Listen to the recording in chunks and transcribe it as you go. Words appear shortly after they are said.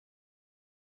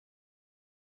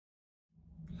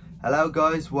Hello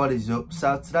guys, what is up?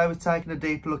 So today we're taking a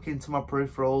deeper look into my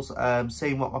peripherals,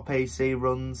 seeing what my PC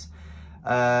runs,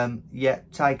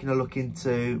 taking a look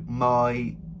into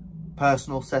my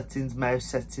personal settings, mouse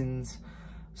settings.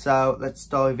 So let's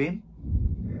dive in.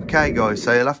 Okay guys,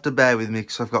 so you'll have to bear with me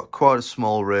because I've got quite a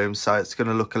small room, so it's going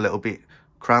to look a little bit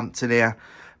cramped in here.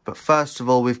 But first of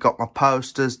all, we've got my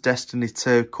posters, Destiny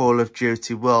 2, Call of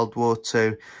Duty, World War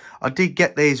 2. I did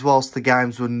get these whilst the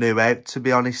games were new out, to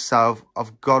be honest, so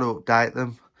I've got to update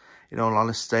them, in all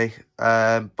honesty.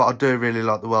 But I do really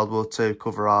like the World War 2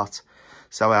 cover art,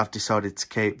 so I have decided to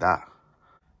keep that.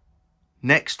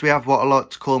 Next, we have what I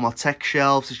like to call my tech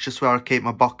shelves. It's just where I keep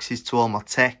my boxes to all my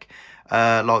tech.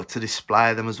 I like to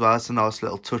display them as well. It's a nice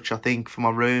little touch, I think, for my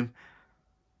room.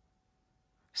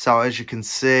 So as you can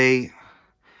see,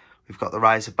 we've got the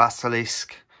Razer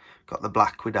Basilisk, got the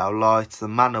Black Widow light, the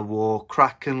Man of War,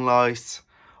 Kraken light,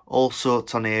 all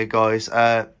sorts on here, guys.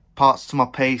 Parts to my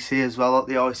PC as well, like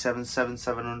the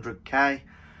i7-7700K,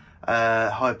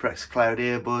 HyperX Cloud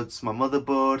earbuds, my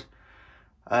motherboard,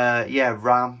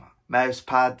 RAM, mouse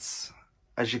pads,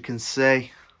 as you can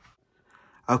see.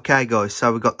 Okay guys,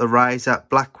 so we've got the Razer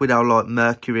Black Widow Light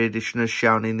Mercury Edition as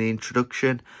shown in the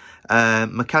introduction.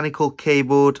 Mechanical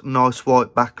keyboard, nice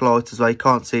white backlight as well. You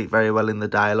can't see it very well in the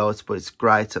daylight, but it's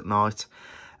great at night.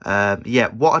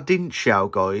 What I didn't show,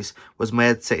 guys, was my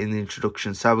headset in the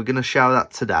introduction, so we're going to show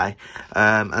that today.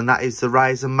 And that is the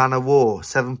Razer Man of War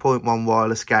 7.1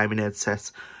 wireless gaming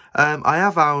headset. I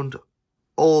have owned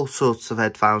all sorts of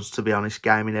headphones, to be honest,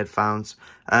 gaming headphones.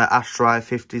 Astro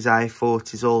A50s,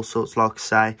 A40s, all sorts, like I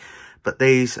say. But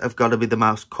these have got to be the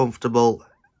most comfortable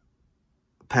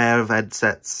pair of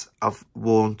headsets I've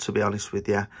worn, to be honest with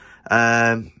you. If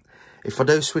I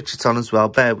do switch it on as well,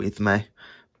 bear with me,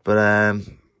 but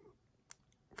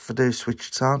if I do switch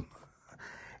it on,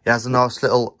 it has a nice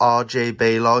little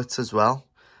RGB light as well,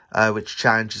 which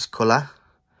changes colour.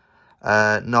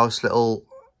 Nice little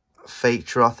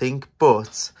feature, I think,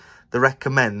 but they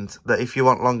recommend that if you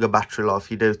want longer battery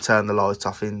life, you do turn the light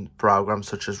off in programs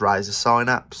such as Razer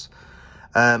Synapse.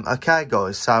 Okay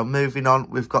guys, so moving on,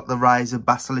 we've got the Razer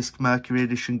Basilisk Mercury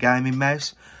Edition gaming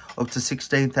mouse, up to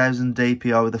 16,000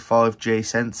 DPI with a 5G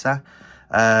sensor.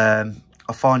 I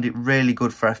find it really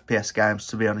good for FPS games,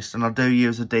 to be honest, and I do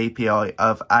use a DPI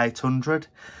of 800.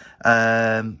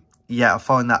 I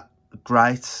find that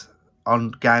great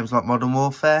on games like Modern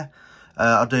Warfare.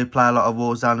 I do play a lot of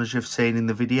Warzone, as you've seen in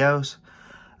the videos.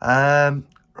 And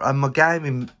my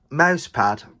gaming mouse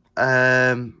pad,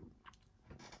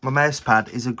 my mouse pad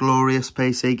is a Glorious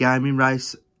PC Gaming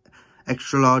Race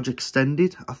Extra Large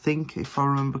Extended, I think, if I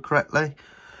remember correctly.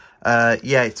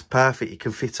 It's perfect. You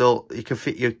can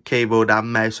fit your keyboard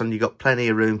and mouse on. You've got plenty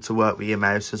of room to work with your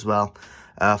mouse as well.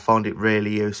 I find it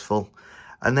really useful.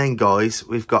 And then, guys,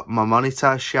 we've got my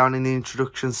monitor shown in the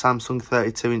introduction, Samsung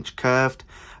 32-inch curved.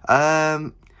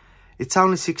 It's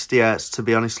only 60 Hz, to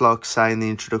be honest, like I say in the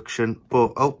introduction.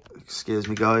 But, oh, excuse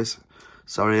me, guys.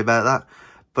 Sorry about that.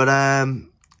 But,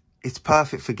 it's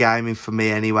perfect for gaming for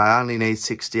me anyway. I only need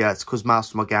 60 Hz because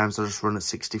most of my games I just run at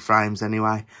 60 frames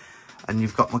anyway. And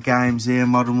you've got my games here: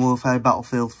 Modern Warfare,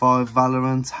 Battlefield 5,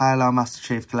 Valorant, Halo Master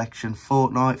Chief Collection,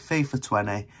 Fortnite, FIFA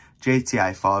 20,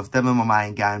 GTA 5. Them are my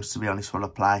main games, to be honest, when I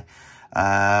play.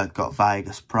 Got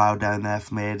Vegas Pro down there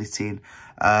for me editing.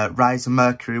 Razer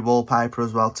Mercury wallpaper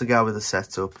as well to go with the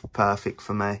setup. Perfect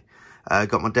for me.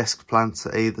 Got my desk plants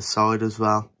at either side as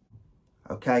well.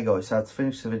 Okay guys, so to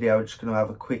finish the video, I'm just going to have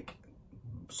a quick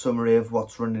summary of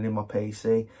what's running in my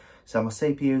PC. So my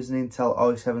CPU is an Intel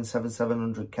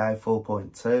i7-7700K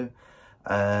 4.2.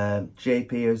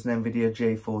 GPU is an NVIDIA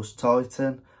GeForce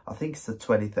Titan. I think it's the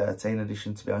 2013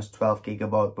 edition, to be honest,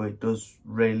 12GB, but it does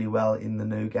really well in the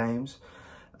new games.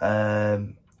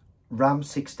 RAM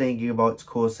 16GB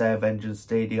Corsair Vengeance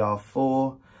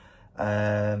DDR4.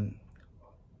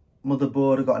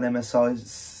 Motherboard, I've got an MSI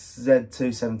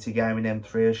Z270 Gaming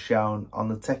M3 as shown on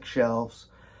the tech shelves.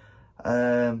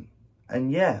 And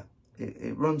yeah,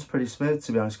 it runs pretty smooth,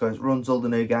 to be honest, guys. It runs all the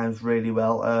new games really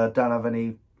well. Don't have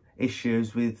any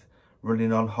issues with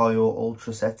running on high or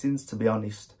ultra settings, to be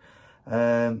honest.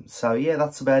 So yeah,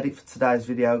 that's about it for today's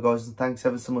video, guys, and thanks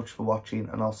ever so much for watching,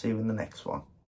 and I'll see you in the next one.